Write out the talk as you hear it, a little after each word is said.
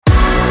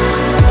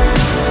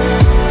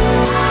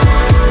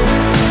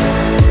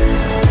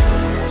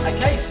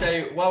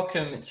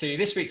welcome to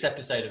this week's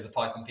episode of the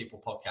Python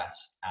People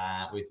podcast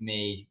with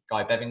me,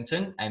 Guy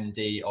Bevington,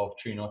 MD of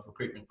True North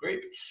Recruitment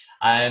Group.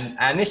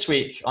 And this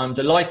week, I'm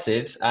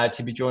delighted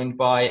to be joined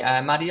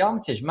by Maddie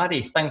Armitage.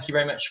 Maddie, thank you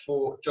very much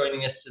for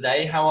joining us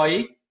today. How are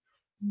you?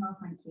 Well,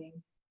 thank you.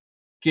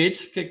 Good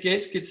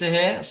to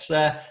hear.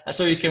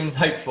 That's all you can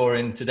hope for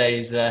in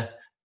today's day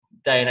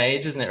and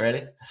age, isn't it,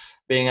 really?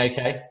 Being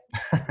okay.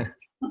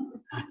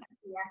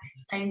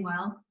 Staying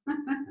well.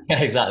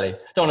 Yeah, exactly.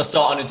 Don't want to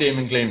start on a doom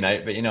and gloom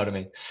note, but you know what I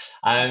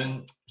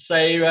mean. So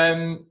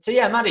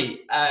yeah,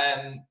 Maddie,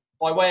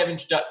 by way of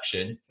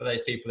introduction, for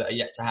those people that are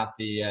yet to have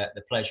the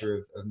pleasure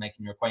of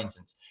making your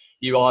acquaintance,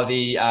 you are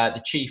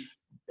the Chief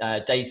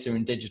Data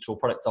and Digital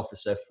Product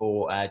Officer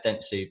for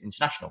Dentsu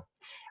International.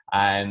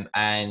 And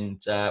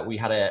we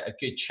had a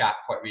good chat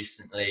quite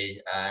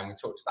recently. We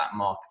talked about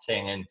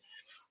marketing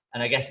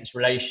and I guess its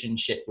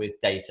relationship with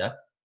data,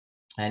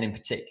 and in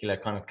particular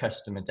kind of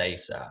customer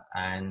data.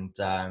 And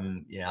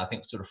I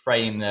think to sort of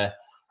frame the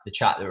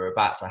chat that we're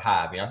about to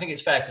have, I think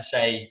it's fair to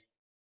say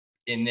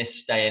in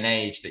this day and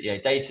age that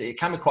data, it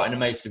can be quite an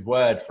emotive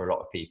word for a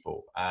lot of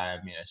people.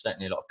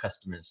 Certainly a lot of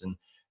customers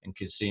and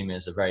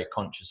consumers are very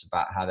conscious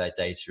about how their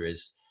data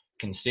is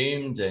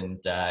consumed and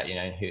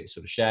who it's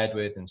sort of shared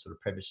with and sort of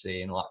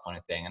privacy and all that kind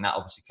of thing. And that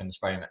obviously comes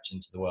very much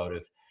into the world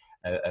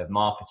of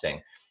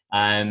marketing.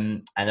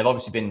 And there've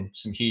obviously been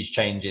some huge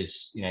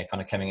changes,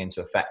 kind of coming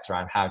into effect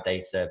around how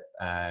data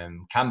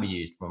can be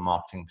used from a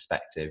marketing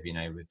perspective,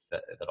 with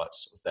the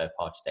likes of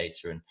third-party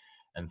data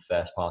and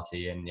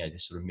first-party, and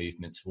this sort of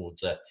movement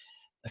towards a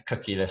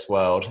cookieless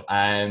world.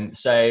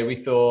 So we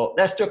thought,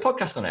 let's do a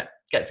podcast on it,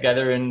 get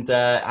together and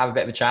have a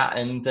bit of a chat,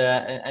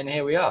 and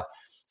here we are.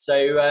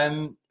 So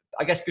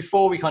I guess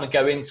before we kind of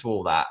go into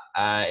all that,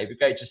 it'd be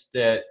great just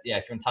to, if you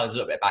want to tell us a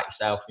little bit about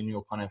yourself and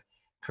your kind of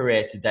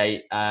career to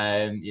date,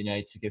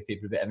 to give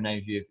people a bit of an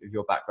overview of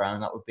your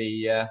background, that would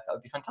be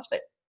fantastic.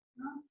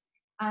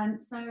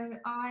 So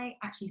I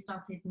actually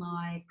started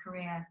my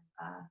career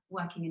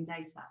working in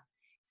data.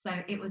 So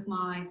it was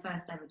my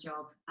first ever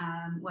job,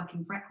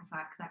 working for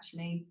Equifax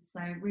actually.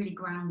 So really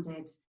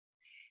grounded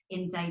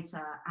in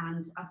data,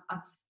 and I've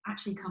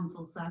actually come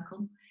full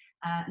circle,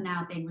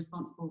 now being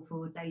responsible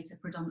for data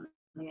predominantly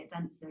at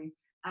Dentsu.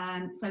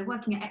 So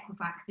working at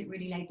Equifax, it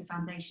really laid the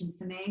foundations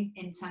for me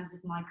in terms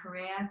of my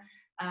career.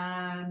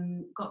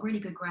 Got really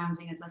good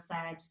grounding, as I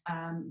said,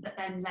 that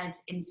then led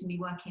into me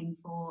working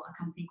for a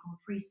company called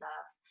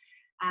FreeServe.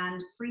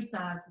 And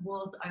FreeServe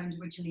was owned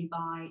originally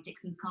by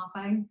Dixons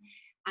Carphone,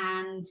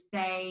 and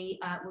they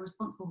were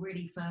responsible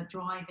really for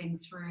driving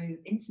through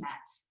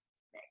internet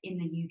in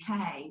the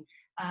UK,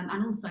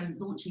 and also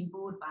launching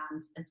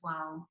broadband as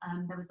well.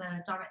 There was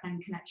a direct then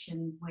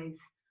connection with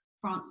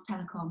France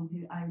Telecom,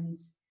 who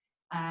owns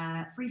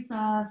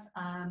FreeServe,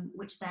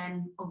 which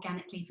then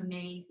organically for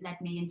me led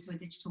me into a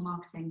digital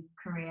marketing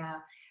career,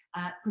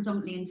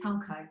 predominantly in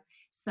telco.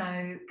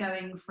 So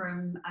going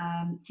from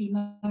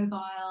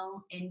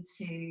T-Mobile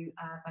into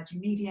Virgin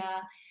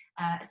Media,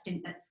 a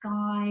stint at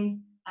Sky,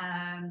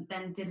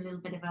 then did a little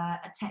bit of a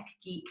tech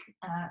geek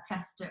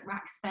fest at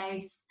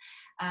Rackspace,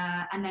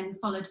 and then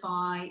followed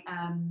by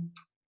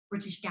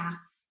British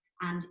Gas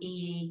and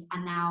EE,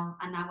 and now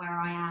where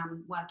I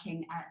am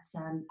working at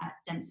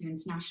Dentsu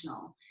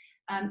International.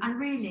 And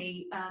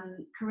really,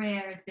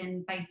 career has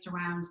been based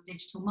around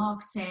digital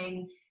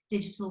marketing,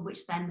 digital,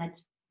 which then led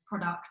to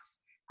products,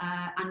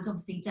 and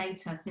obviously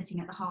data sitting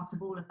at the heart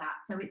of all of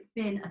that. So it's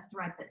been a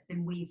thread that's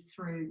been weaved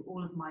through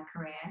all of my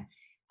career,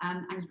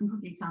 and you can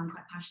probably tell I'm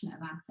quite passionate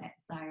about it.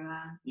 So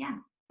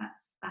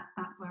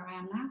that's where I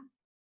am now.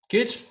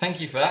 Good,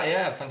 thank you for that.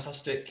 Yeah,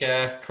 fantastic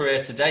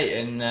career to date,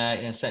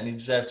 and certainly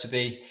deserve to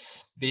be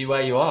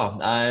where you are.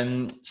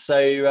 I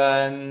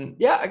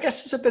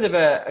guess it's a bit of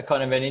a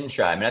kind of an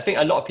intro. I mean, I think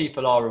a lot of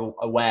people are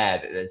aware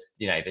that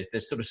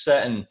there's sort of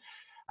certain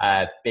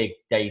big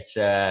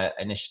data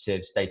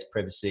initiatives, data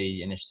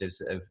privacy initiatives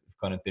that have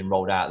kind of been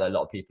rolled out that a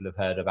lot of people have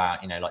heard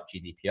about, like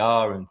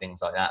GDPR and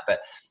things like that. But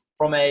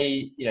from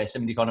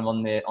somebody kind of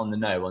on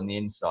the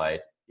inside,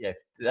 if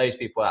those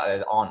people out there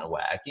that aren't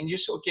aware, can you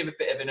just sort of give a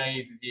bit of an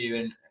overview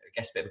and I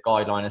guess a bit of a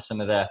guideline of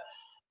some of the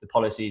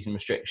policies and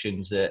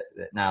restrictions that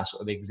now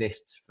sort of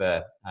exist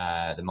for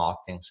the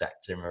marketing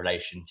sector in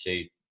relation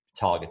to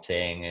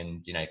targeting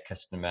and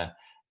customer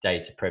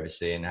data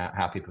privacy and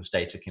how people's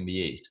data can be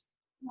used?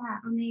 Yeah,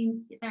 I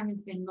mean, there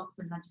has been lots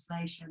of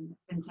legislation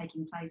that's been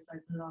taking place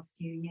over the last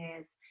few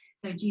years.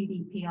 So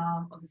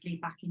GDPR, obviously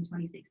back in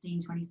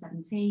 2016,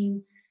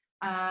 2017,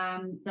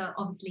 that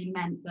obviously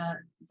meant that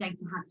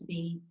data had to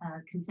be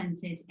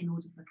consented in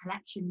order for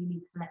collection. You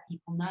need to let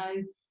people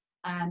know.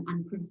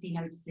 And privacy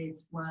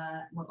notices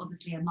were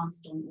obviously a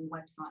must on all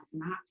websites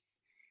and apps.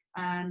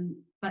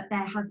 But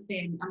there has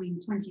been,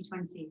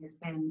 2020 has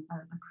been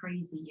a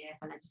crazy year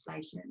for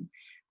legislation.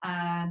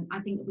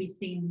 I think that we've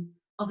seen,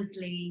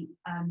 obviously,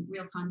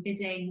 real-time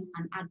bidding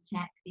and ad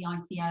tech, the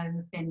ICO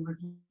have been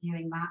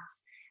reviewing that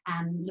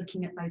and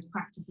looking at those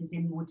practices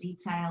in more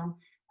detail,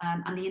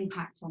 and the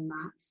impact on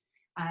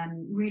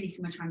that, really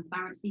from a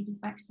transparency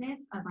perspective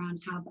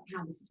around how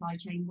the supply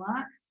chain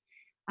works.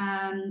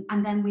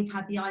 And then we've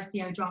had the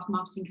ICO Draft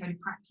Marketing Code of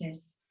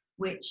Practice,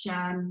 which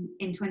in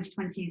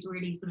 2020 has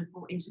really sort of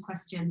brought into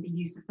question the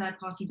use of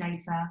third-party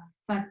data,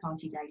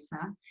 first-party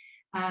data,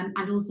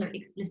 and also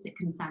explicit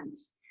consent.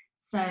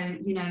 So,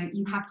 you know,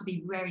 you have to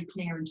be very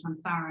clear and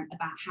transparent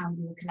about how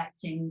you're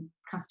collecting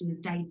customers'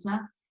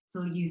 data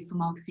for use for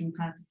marketing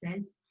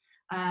purposes.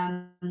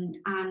 And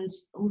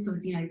also,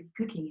 as you know,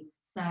 cookies.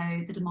 So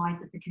the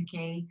demise of the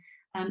cookie,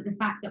 the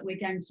fact that we're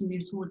going to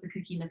move towards a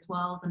cookieless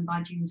world, and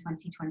by June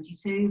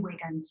 2022, we're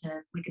going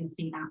to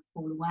see that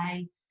fall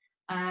away.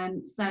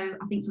 So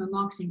I think from a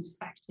marketing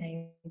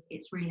perspective,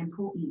 it's really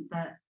important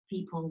that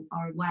people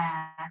are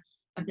aware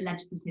of the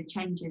legislative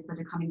changes that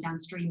are coming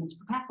downstream and to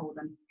prepare for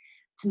them,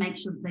 to make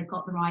sure that they've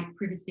got the right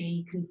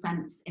privacy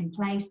consents in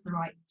place, the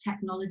right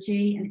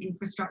technology and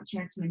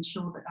infrastructure to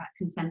ensure that that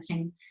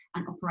consenting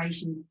and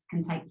operations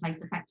can take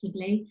place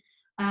effectively,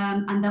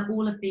 and that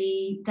all of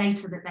the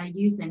data that they're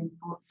using,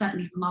 for,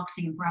 certainly for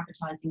marketing and for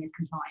advertising, is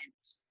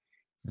compliant.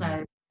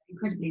 So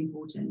incredibly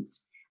important.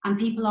 And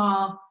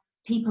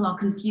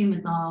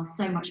consumers are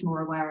so much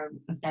more aware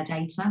of their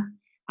data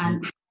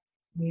and how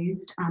it's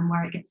used and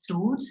where it gets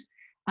stored.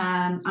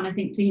 And I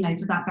think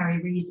for that very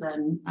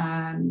reason,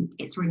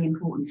 it's really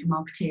important for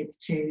marketers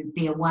to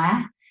be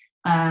aware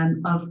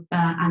of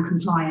and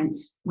compliant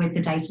with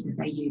the data that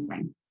they're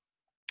using.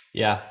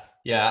 Yeah,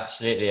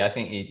 absolutely. I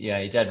think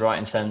you're dead right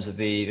in terms of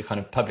the kind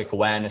of public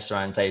awareness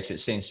around data. It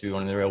seems to be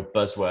one of the real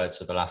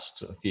buzzwords of the last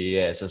sort of few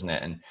years, hasn't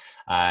it?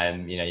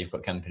 And you've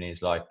got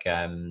companies like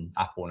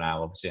Apple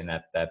now, obviously, in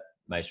their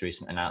most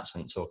recent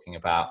announcement, talking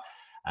about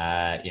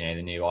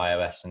the new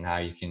iOS and how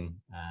you can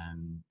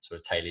sort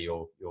of tailor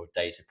your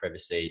data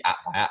privacy app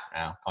by app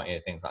now, can't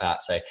you? Things like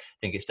that. So I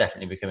think it's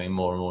definitely becoming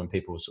more and more in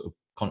people's sort of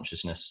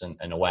consciousness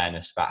and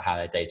awareness about how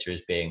their data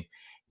is being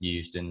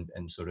used and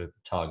sort of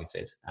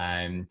targeted.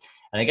 And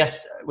I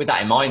guess with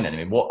that in mind, then, I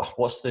mean,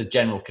 what's the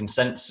general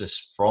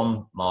consensus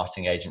from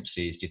marketing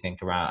agencies, do you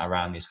think,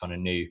 around these kind of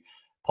new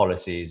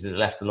policies? Has it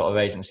left a lot of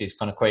agencies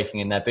kind of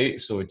quaking in their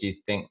boots, or do you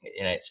think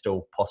it's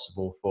still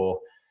possible for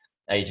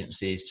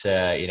agencies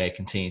to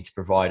continue to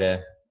provide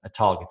a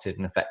targeted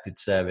and effective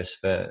service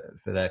for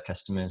their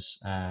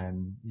customers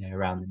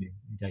around the new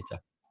data?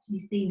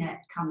 You've seen it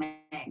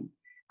coming.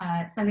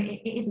 So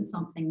it isn't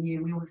something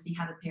new. We obviously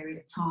have a period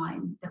of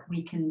time that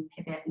we can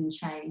pivot and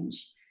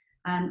change.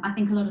 I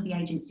think a lot of the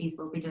agencies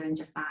will be doing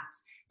just that.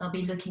 They'll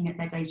be looking at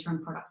their data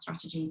and product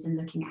strategies and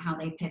looking at how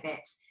they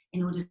pivot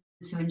in order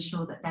to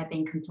ensure that they're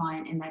being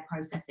compliant in their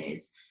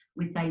processes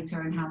with data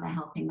and how they're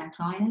helping their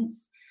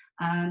clients.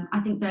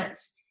 I think that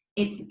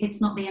it's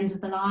not the end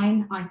of the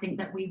line. I think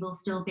that we will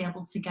still be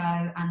able to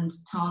go and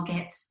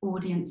target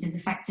audiences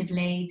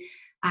effectively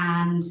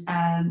and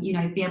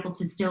be able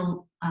to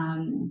still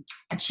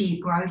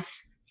achieve growth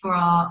for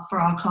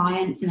our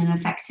clients in an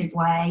effective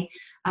way.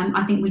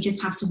 I think we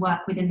just have to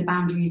work within the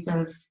boundaries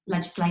of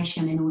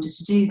legislation in order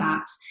to do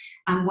that,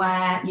 and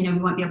where we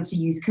won't be able to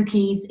use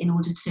cookies in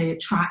order to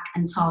track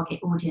and target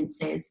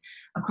audiences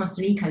across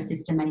an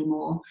ecosystem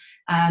anymore.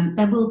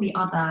 There will be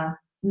other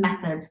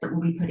methods that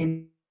will be put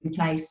in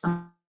place.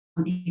 Some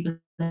people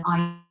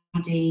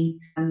ID,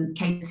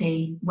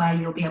 KT, where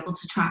you'll be able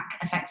to track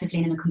effectively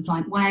and in a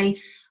compliant way.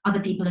 Other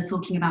people are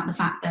talking about the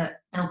fact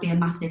that there'll be a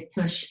massive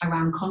push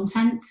around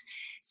content.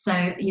 So,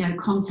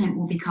 content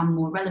will become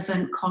more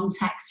relevant,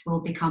 context will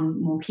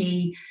become more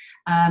key,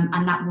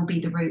 and that will be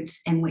the route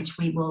in which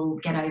we will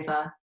get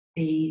over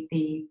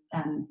the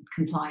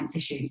compliance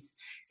issues.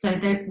 So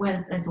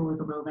where there's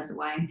always a will, there's a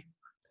way.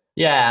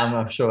 Yeah,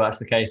 I'm sure that's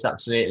the case,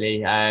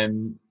 absolutely.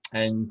 And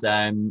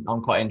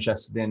I'm quite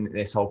interested in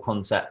this whole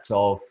concept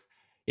of,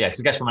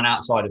 because I guess from an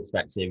outsider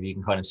perspective, you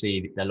can kind of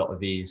see a lot of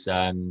these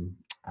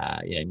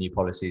new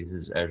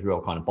policies as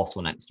real kind of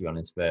bottlenecks, to be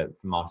honest, for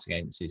marketing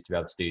agencies to be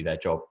able to do their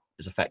job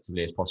as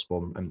effectively as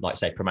possible and, like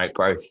say, promote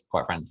growth,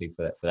 quite frankly,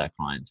 for their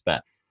clients.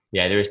 But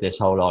there is this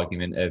whole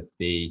argument of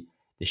the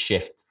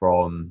shift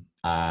from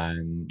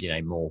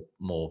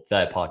more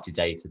third-party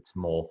data to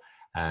more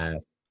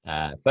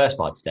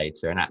first-party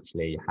data, and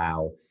actually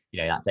how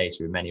that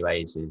data in many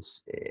ways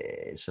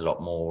it's a lot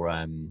more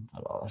I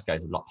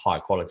suppose a lot higher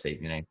quality,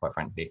 quite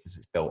frankly, because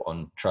it's built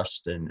on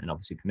trust and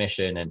obviously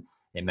permission, and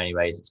in many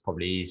ways it's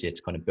probably easier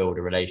to kind of build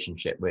a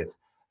relationship with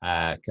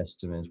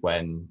customers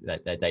when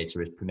their data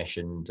is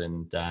permissioned,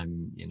 and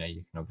you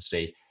can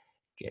obviously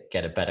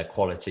get a better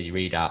quality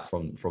readout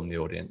from the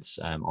audience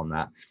on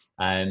that.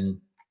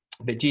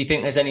 But do you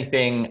think there's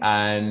anything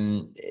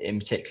in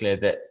particular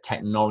that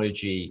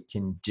technology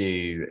can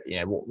do?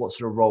 What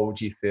sort of role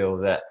do you feel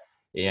that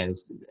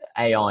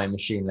AI and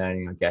machine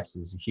learning, I guess,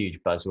 is a huge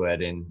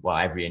buzzword in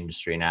every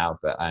industry now,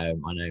 but I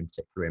know in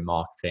particular in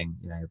marketing,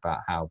 about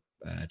how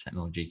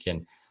technology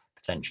can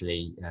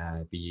potentially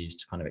be used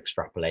to kind of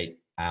extrapolate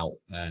out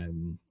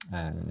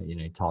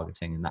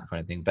targeting and that kind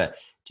of thing. But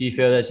do you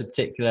feel there's a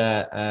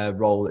particular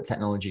role that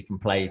technology can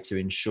play to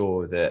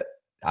ensure that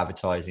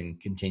advertising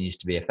continues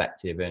to be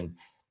effective and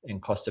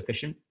cost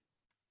efficient?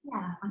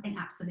 Yeah, I think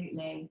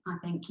absolutely. I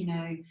think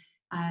the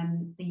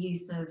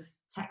use of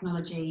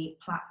technology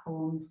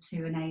platforms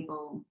to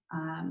enable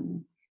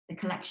the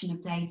collection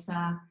of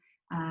data,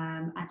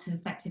 and to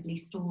effectively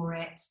store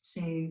it,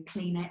 to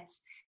clean it,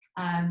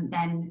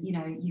 then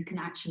you can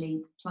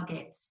actually plug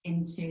it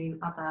into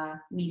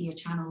other media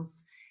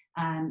channels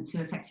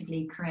to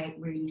effectively create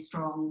really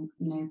strong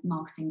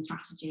marketing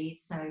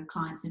strategies. So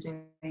clients are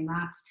doing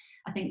that.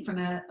 I think from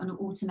an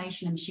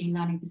automation and machine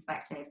learning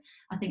perspective,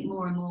 I think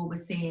more and more we're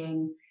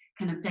seeing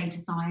kind of data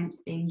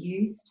science being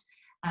used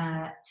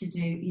to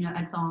do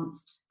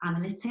advanced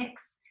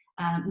analytics,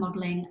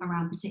 modeling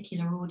around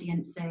particular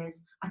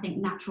audiences. I think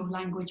natural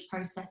language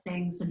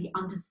processing, so the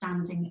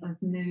understanding of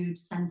mood,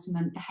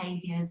 sentiment,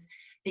 behaviours,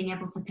 being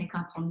able to pick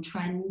up on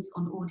trends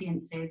on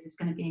audiences is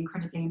going to be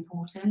incredibly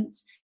important.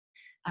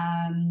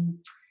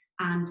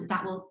 And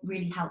that will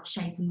really help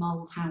shape and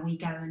mould how we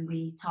go and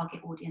we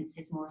target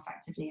audiences more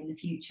effectively in the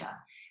future.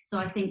 So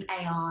I think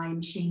AI,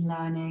 machine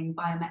learning,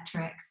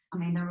 biometrics, I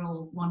mean, they're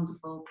all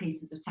wonderful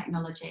pieces of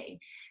technology.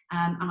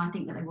 And I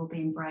think that they will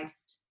be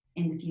embraced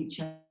in the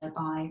future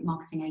by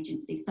marketing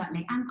agencies,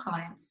 certainly, and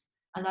clients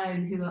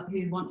alone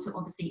who want to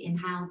obviously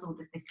in-house all of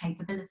this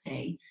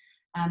capability.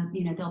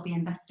 They'll be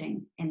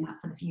investing in that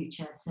for the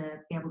future to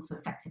be able to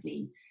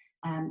effectively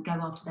go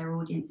after their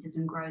audiences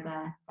and grow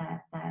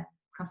their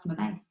customer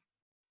base.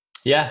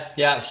 Yeah,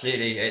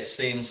 absolutely. It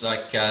seems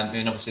like,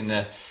 obviously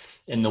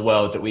in the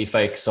world that we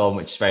focus on,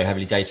 which is very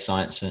heavily data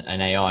science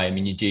and AI, I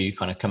mean, you do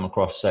kind of come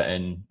across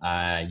certain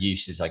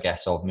uses, I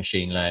guess, of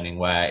machine learning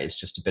where it's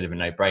just a bit of a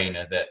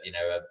no-brainer that,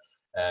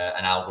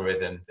 an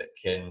algorithm that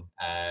can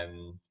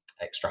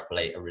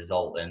extrapolate a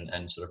result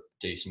and sort of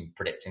do some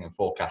predicting and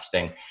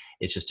forecasting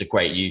is just a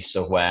great use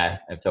of where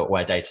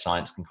data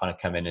science can kind of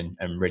come in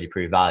and really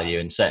prove value.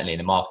 And certainly in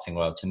the marketing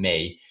world, to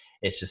me,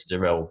 it's just a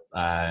real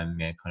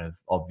kind of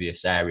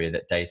obvious area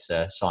that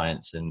data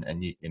science and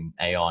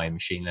AI and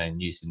machine learning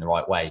used in the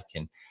right way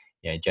can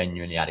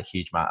genuinely add a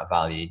huge amount of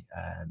value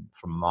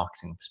from a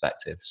marketing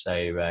perspective. So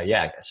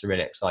it's a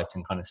really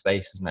exciting kind of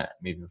space, isn't it,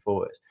 moving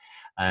forward?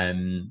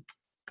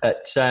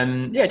 But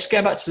just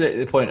going back to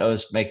the point I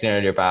was making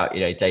earlier about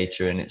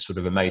data and its sort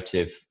of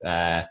emotive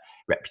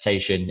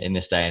reputation in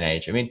this day and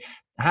age. I mean,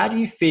 how do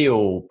you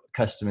feel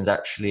customers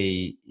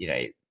actually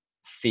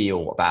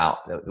feel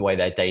about the way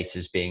their data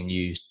is being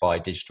used by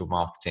digital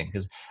marketing?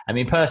 Because I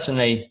mean,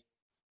 personally,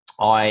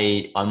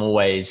 I'm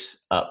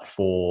always up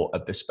for a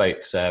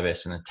bespoke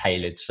service and a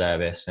tailored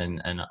service, and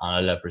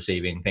I love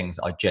receiving things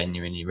that are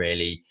genuinely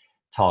really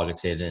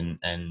targeted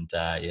and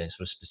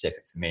sort of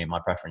specific for me and my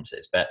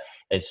preferences. But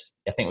I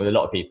think with a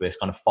lot of people, it's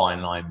kind of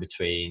fine line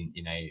between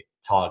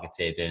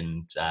targeted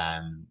and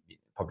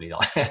probably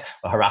like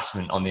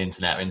harassment on the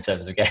internet in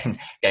terms of getting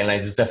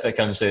loads of stuff that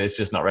comes through it's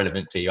just not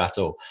relevant to you at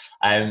all.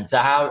 So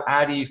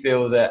how do you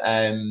feel that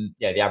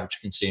the average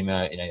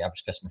consumer, the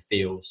average customer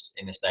feels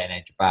in this day and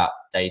age about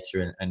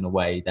data and the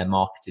way they're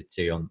marketed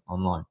to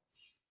online?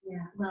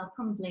 Yeah, well,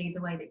 probably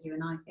the way that you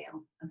and I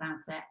feel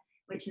about it,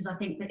 which is I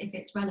think that if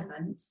it's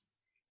relevant,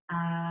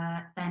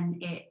 then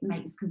it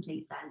makes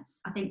complete sense.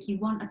 I think you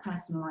want a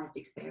personalised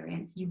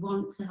experience. You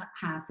want to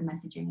have the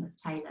messaging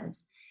that's tailored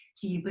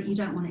to you, but you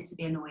don't want it to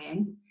be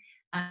annoying.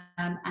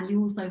 And you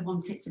also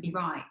want it to be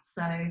right.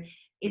 So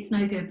it's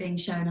no good being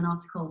shown an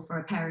article for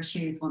a pair of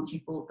shoes once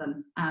you've bought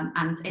them.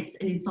 And it's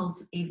an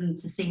insult even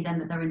to see them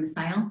that they're in the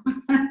sale.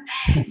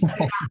 So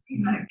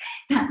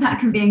that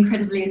can be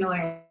incredibly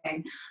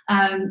annoying.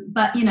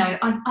 But,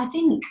 I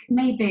think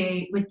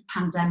maybe with the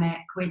pandemic,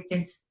 with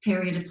this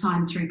period of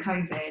time through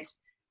COVID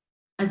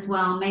as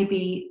well,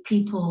 maybe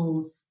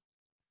people's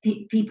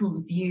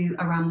view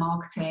around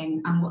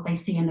marketing and what they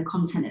see in the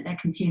content that they're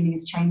consuming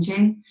is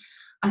changing.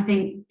 I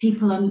think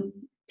people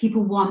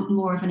want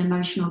more of an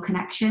emotional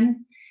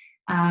connection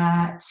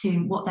to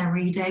what they're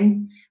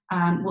reading,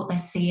 what they're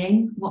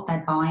seeing, what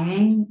they're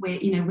buying.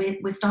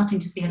 We're starting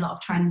to see a lot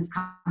of trends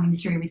coming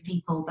through with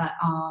people that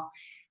are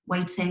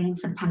waiting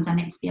for the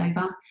pandemic to be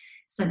over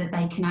so that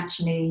they can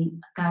actually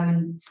go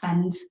and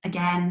spend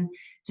again,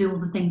 do all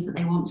the things that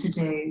they want to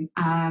do.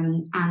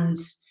 And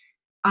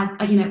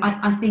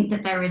I think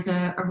that there is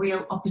a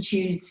real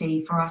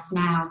opportunity for us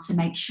now to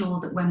make sure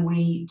that when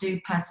we do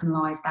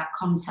personalise that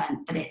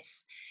content, that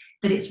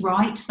it's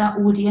right for that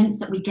audience,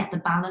 that we get the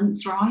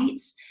balance right,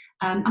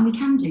 and we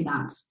can do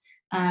that.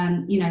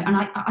 And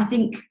I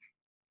think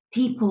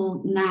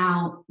people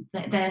now,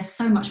 they're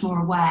so much more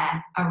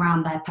aware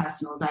around their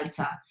personal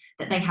data,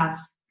 that they have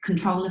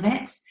control of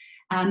it.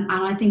 And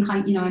I think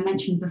I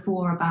mentioned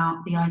before about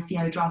the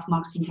ICO Draft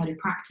Marketing Code of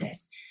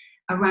Practice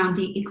around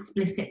the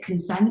explicit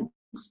consent.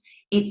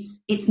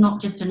 It's not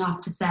just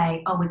enough to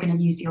say, oh, we're going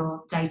to use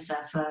your data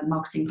for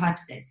marketing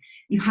purposes.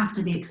 You have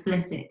to be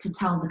explicit to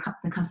tell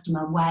the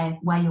customer where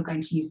you're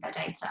going to use their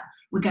data.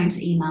 We're going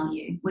to email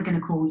you. We're going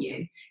to call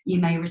you. You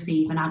may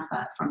receive an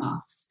advert from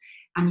us.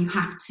 And you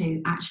have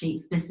to actually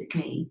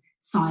explicitly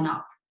sign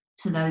up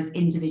to those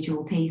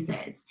individual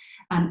pieces.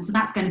 So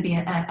that's going to be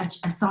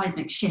a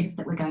seismic shift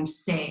that we're going to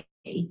see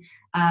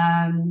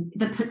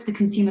that puts the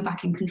consumer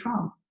back in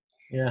control.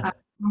 Yeah.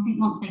 I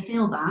think once they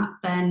feel that,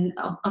 then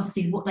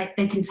obviously what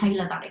they can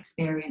tailor that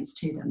experience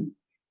to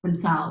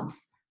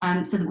themselves.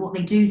 so that what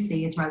they do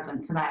see is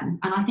relevant for them.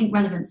 And I think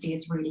relevancy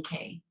is really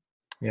key.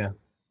 Yeah.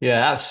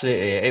 Yeah,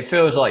 absolutely. It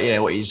feels like,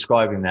 what you're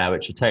describing there,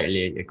 which I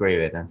totally agree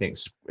with. And I think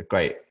it's a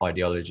great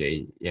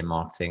ideology in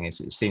marketing,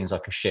 is it seems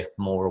like a shift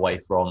more away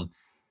from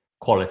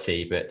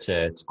quality, but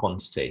to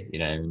quantity,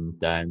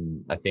 and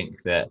I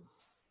think that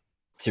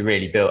to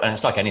really build, and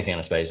it's like anything,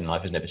 I suppose, in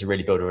life, isn't it? But to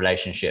really build a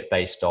relationship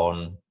based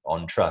on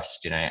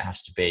trust, it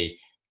has to be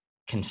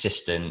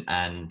consistent,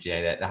 and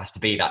there has to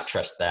be that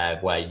trust there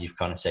where you've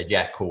kind of said,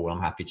 yeah, cool,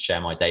 I'm happy to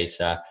share my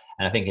data.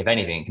 And I think if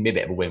anything, it can be a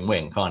bit of a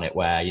win-win, can't it,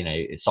 where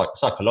it's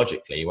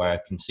psychologically, where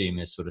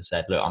consumers sort of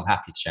said, look, I'm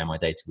happy to share my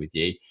data with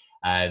you,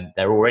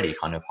 they're already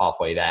kind of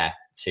halfway there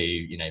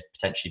to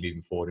potentially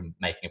moving forward and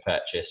making a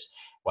purchase.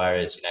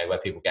 Whereas where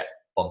people get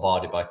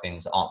bombarded by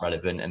things that aren't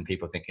relevant, and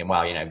people thinking,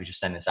 well, if we just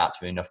send this out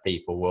to enough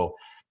people,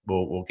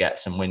 we'll get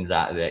some wins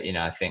out of it.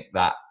 I think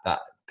that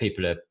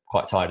people are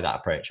quite tired of that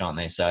approach, aren't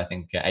they? So I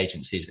think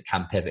agencies that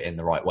can pivot in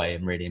the right way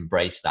and really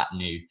embrace that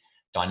new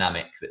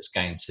dynamic that's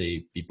going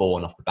to be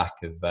born off the back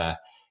of,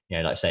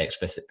 like say,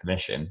 explicit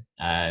permission,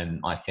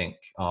 I think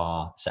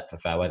are set for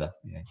fair weather,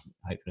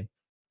 hopefully.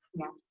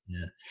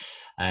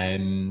 Yeah.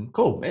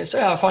 Cool.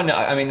 So I find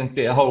that,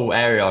 the whole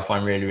area I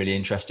find really, really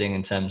interesting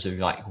in terms of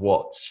like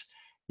what's,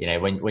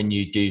 when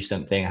you do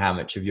something, how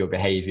much of your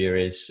behavior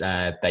is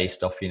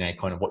based off,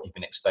 kind of what you've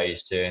been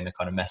exposed to and the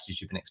kind of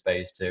messages you've been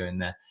exposed to.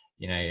 And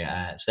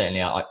certainly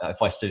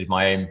if I studied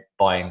my own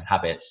buying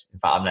habits, in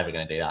fact, I'm never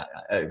going to do that.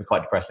 It'd be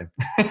quite depressing.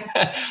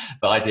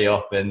 But I do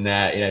often,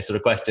 sort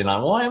of question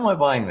like, why am I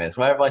buying this?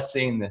 Where have I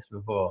seen this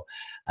before?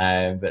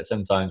 But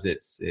sometimes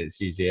it's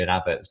usually an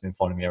advert that's been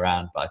following me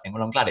around. But I think,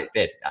 well, I'm glad it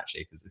did,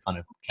 actually, because it kind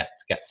of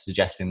kept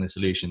suggesting the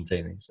solution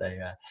to me. So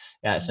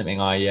it's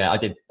something I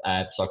did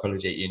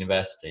psychology at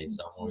university,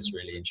 so I'm always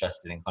really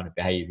interested in kind of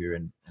behaviour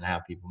and how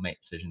people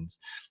make decisions.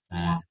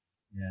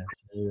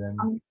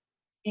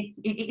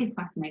 It is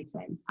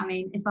fascinating.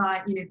 If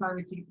I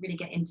were to really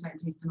get into it and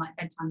do some like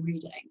bedtime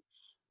reading,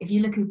 if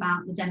you look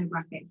about the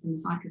demographics and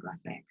the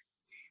psychographics,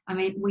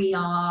 we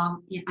are,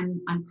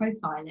 and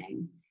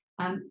profiling,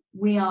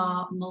 we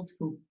are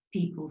multiple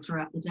people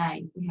throughout the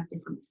day. We have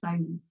different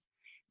personas.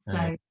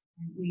 So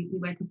we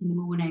wake up in the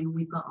morning and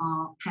we've got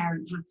our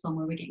parent hats on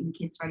where we're getting the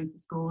kids ready for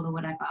school or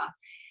whatever.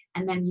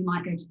 And then you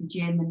might go to the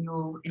gym and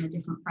you're in a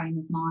different frame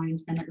of mind.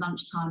 Then at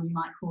lunchtime, you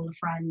might call a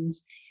friend.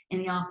 In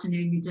the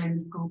afternoon, you're doing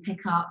the school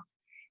pickup.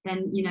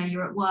 Then,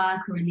 you're at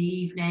work, or in the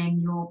evening,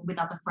 you're with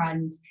other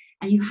friends,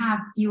 and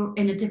you're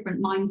in a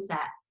different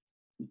mindset,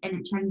 and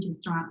it changes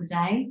throughout the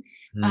day.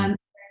 The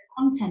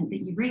content that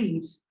you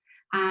read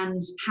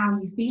and how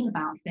you feel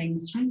about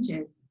things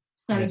changes.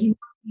 So you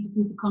might read a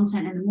piece of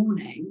content in the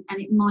morning, and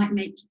it might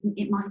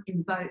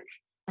invoke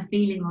a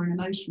feeling or an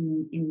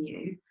emotion in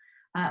you.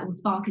 Or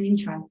spark an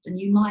interest, and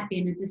you might be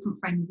in a different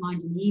frame of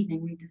mind in the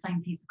evening, read the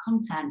same piece of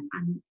content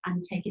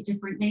and take it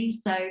differently.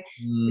 So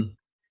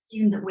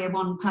assume that we're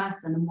one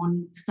person and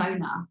one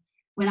persona,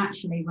 when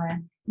actually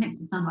it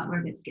makes it sound like we're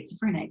a bit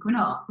schizophrenic. We're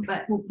not,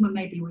 but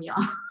maybe we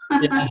are.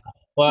 Yeah.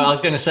 Well, I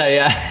was going to say,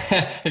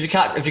 if you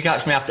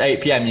catch me after 8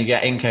 p.m, you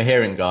get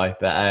incoherent guy,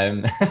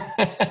 but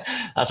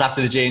that's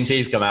after the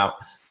G&T's come out.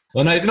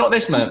 Well, no, not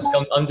this month.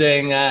 I'm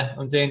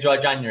doing dry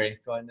January,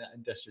 quite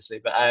industriously.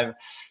 But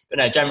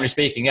no, generally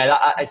speaking,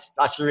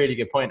 that's a really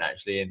good point,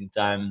 actually. And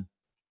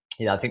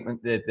I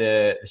think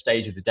the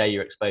stage of the day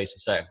you're exposed to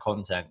certain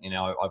content.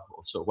 I've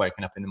sort of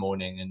woken up in the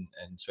morning and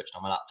switched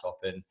on my laptop,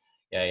 and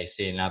you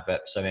see an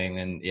advert for something,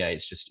 and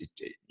it's just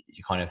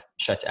you kind of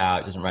shut it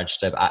out. It doesn't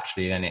register, but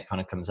actually then it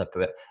kind of comes up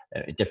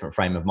a different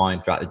frame of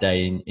mind throughout the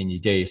day, and you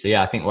do. So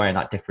I think wearing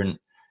that different.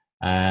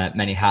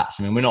 Many hats.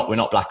 We're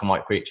not black and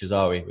white creatures,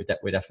 are we?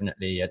 We're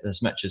definitely,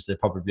 as much as there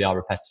probably are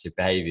repetitive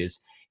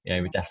behaviours,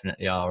 we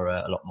definitely are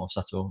a lot more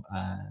subtle.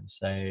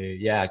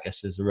 I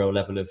guess there's a real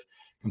level of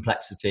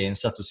complexity and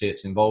subtlety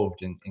that's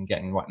involved in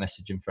getting the right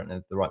message in front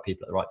of the right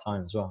people at the right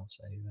time as well.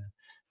 So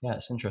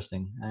it's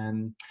interesting.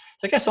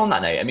 So I guess on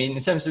that note, in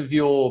terms of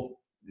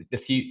the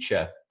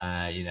future,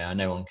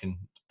 no one can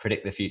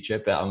predict the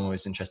future, but I'm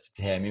always interested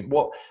to hear.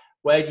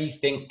 Where do you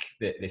think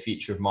that the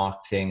future of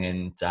marketing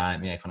and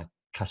kind of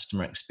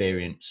customer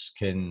experience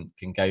can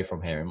go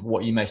from here, and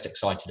what are you most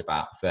excited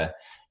about for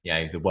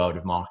the world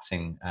of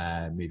marketing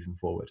moving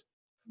forward?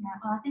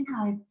 Well, I think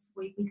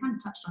we kind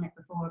of touched on it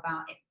before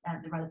about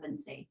the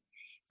relevancy.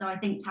 So I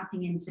think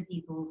tapping into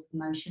people's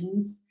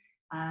emotions,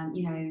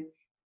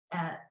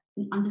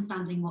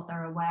 understanding what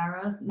they're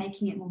aware of,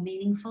 making it more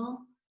meaningful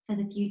for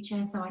the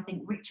future. So I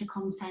think richer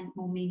content,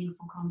 more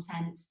meaningful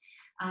content.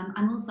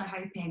 I'm also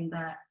hoping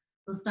that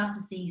we'll start to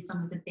see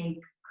some of the big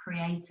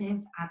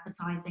creative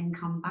advertising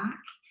come back,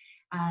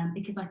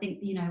 because I think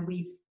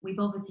we've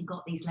obviously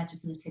got these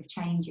legislative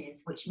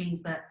changes, which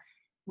means that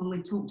when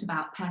we've talked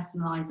about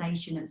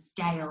personalization at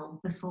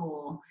scale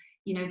before,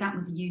 that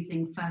was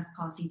using first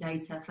party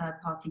data, third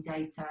party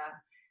data,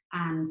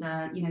 and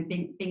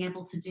being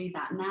able to do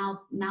that now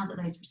that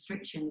those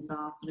restrictions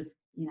are sort of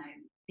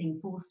being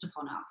forced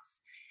upon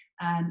us,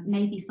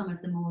 maybe some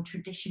of the more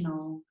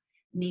traditional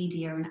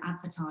media and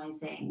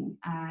advertising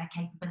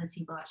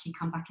capability will actually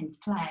come back into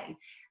play.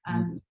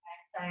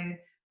 So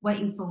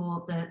waiting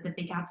for the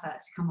big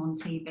advert to come on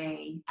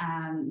TV,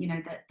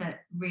 that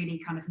really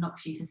kind of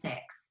knocks you for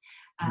six.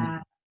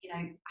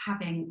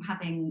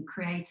 Having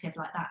creative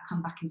like that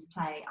come back into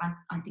play,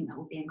 I think that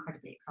will be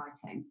incredibly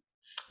exciting.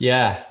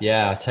 Yeah,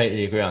 I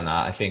totally agree on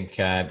that. I think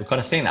we're kind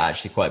of seeing that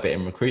actually quite a bit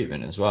in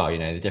recruitment as well.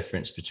 The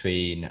difference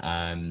between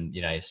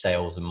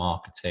sales and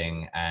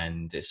marketing,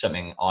 and it's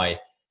something I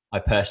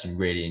personally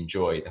really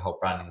enjoy, the whole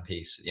branding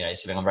piece.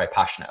 It's something I'm very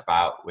passionate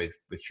about with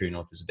True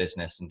North as a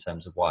business, in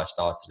terms of why I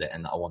started it,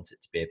 and that I want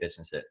it to be a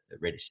business that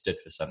really stood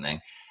for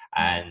something.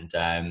 And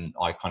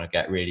I kind of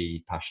get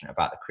really passionate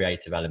about the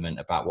creative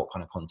element, about what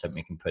kind of content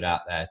we can put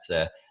out there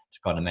to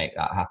kind of make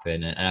that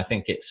happen. And I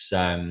think it's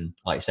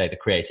like you say, the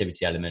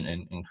creativity element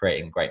and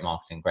creating great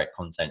marketing, great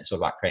content. It's all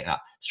about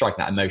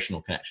striking that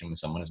emotional connection with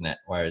someone, isn't it?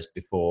 Whereas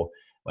before,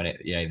 when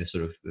it, the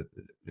sort of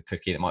the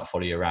cookie that might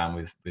follow you around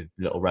with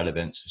little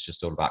relevance was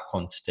just all about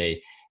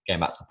quantity. Going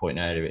back to the point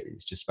earlier,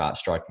 it's just about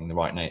striking the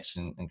right notes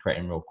and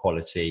creating real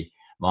quality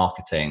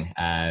marketing.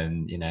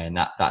 And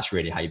that's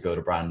really how you build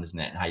a brand, isn't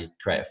it? And how you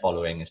create a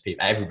following, as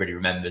everybody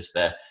remembers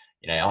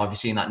have you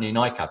seen that new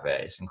Nike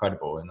advert? It's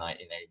incredible. And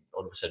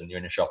all of a sudden you're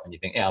in a shop and you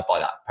think, yeah, I'll buy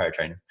that pair of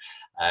trainers.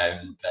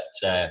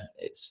 But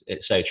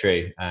it's so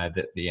true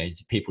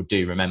that people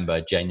do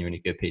remember genuinely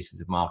good pieces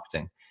of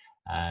marketing.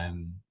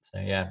 So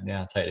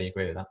I totally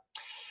agree with that.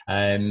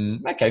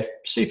 Okay,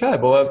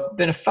 superb. Well, it's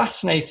been a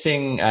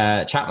fascinating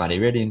chat, Maddie.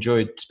 Really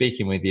enjoyed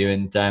speaking with you.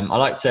 And I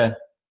like to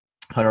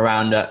kind of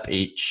round up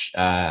each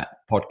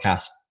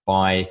podcast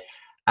by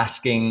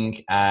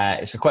asking,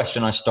 it's a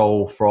question I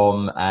stole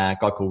from a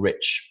guy called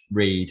Rich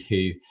Reed,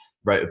 who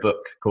wrote a book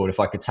called If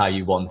I Could Tell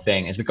You One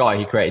Thing. It's the guy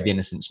who created the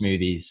Innocent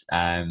Smoothies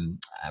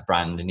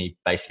brand, and he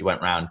basically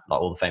went around like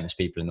all the famous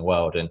people in the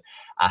world and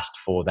asked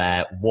for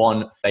their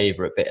one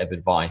favorite bit of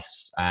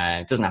advice.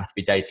 It doesn't have to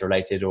be data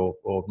related or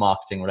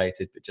marketing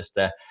related, but just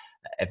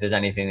if there's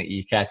anything that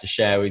you care to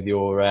share with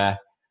your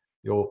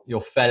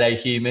fellow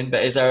human.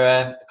 But is there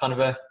a kind of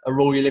a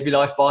rule you live your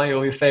life by,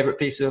 or your favorite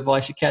piece of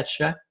advice you care to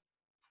share?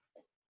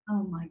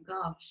 Oh my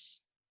gosh.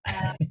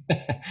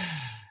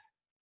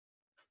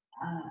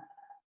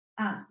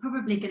 That's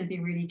probably going to be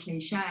really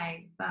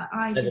cliche, but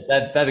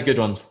they're the good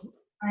ones.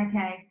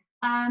 Okay.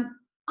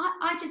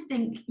 I just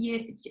think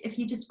if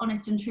you're just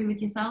honest and true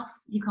with yourself,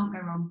 you can't go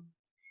wrong.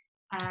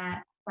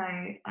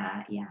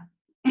 Yeah.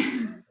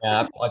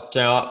 Yeah,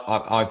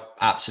 I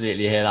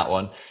absolutely hear that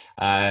one.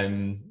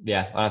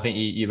 I think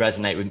you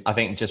resonate with. I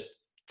think just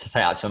to take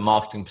that to a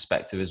marketing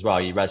perspective as well,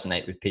 you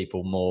resonate with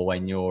people more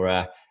when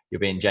you're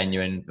being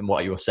genuine, and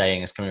what you're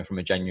saying is coming from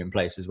a genuine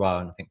place as well.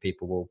 And I think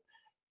people will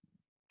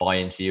buy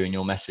into you and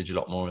your message a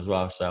lot more as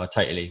well. So I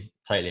totally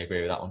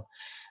agree with that one.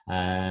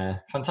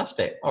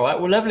 Fantastic. All right.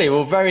 Well, lovely.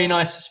 Well, very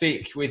nice to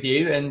speak with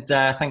you, and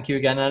thank you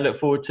again. I look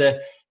forward to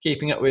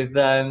keeping up with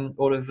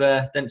all of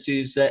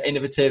Dentsu's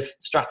innovative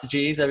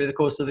strategies over the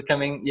course of the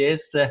coming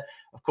years, to,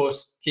 of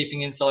course,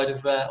 keeping inside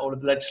of all of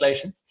the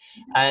legislation.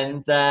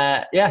 And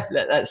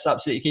let's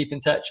absolutely keep in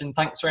touch. And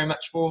thanks very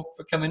much for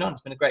coming on.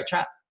 It's been a great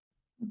chat.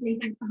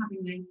 Thanks for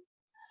having me.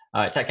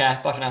 All right. Take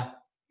care. Bye for now.